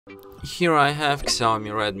Here I have Xiaomi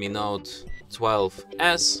Redmi Note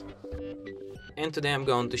 12S, and today I'm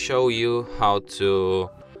going to show you how to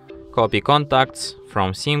copy contacts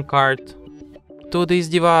from SIM card to this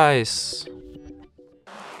device.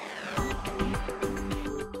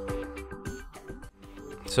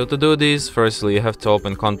 So to do this, firstly you have to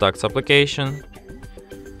open Contacts application,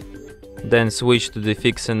 then switch to the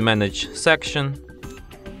Fix and Manage section,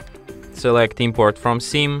 select Import from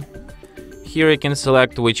SIM. Here you can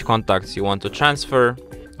select which contacts you want to transfer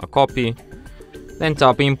or copy, then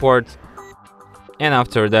tap Import, and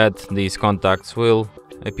after that these contacts will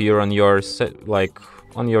appear on your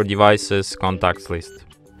on your device's contacts list.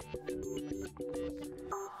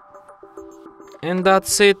 And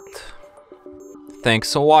that's it.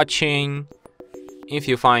 Thanks for watching. If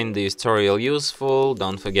you find this tutorial useful,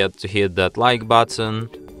 don't forget to hit that like button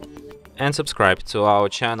and subscribe to our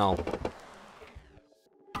channel.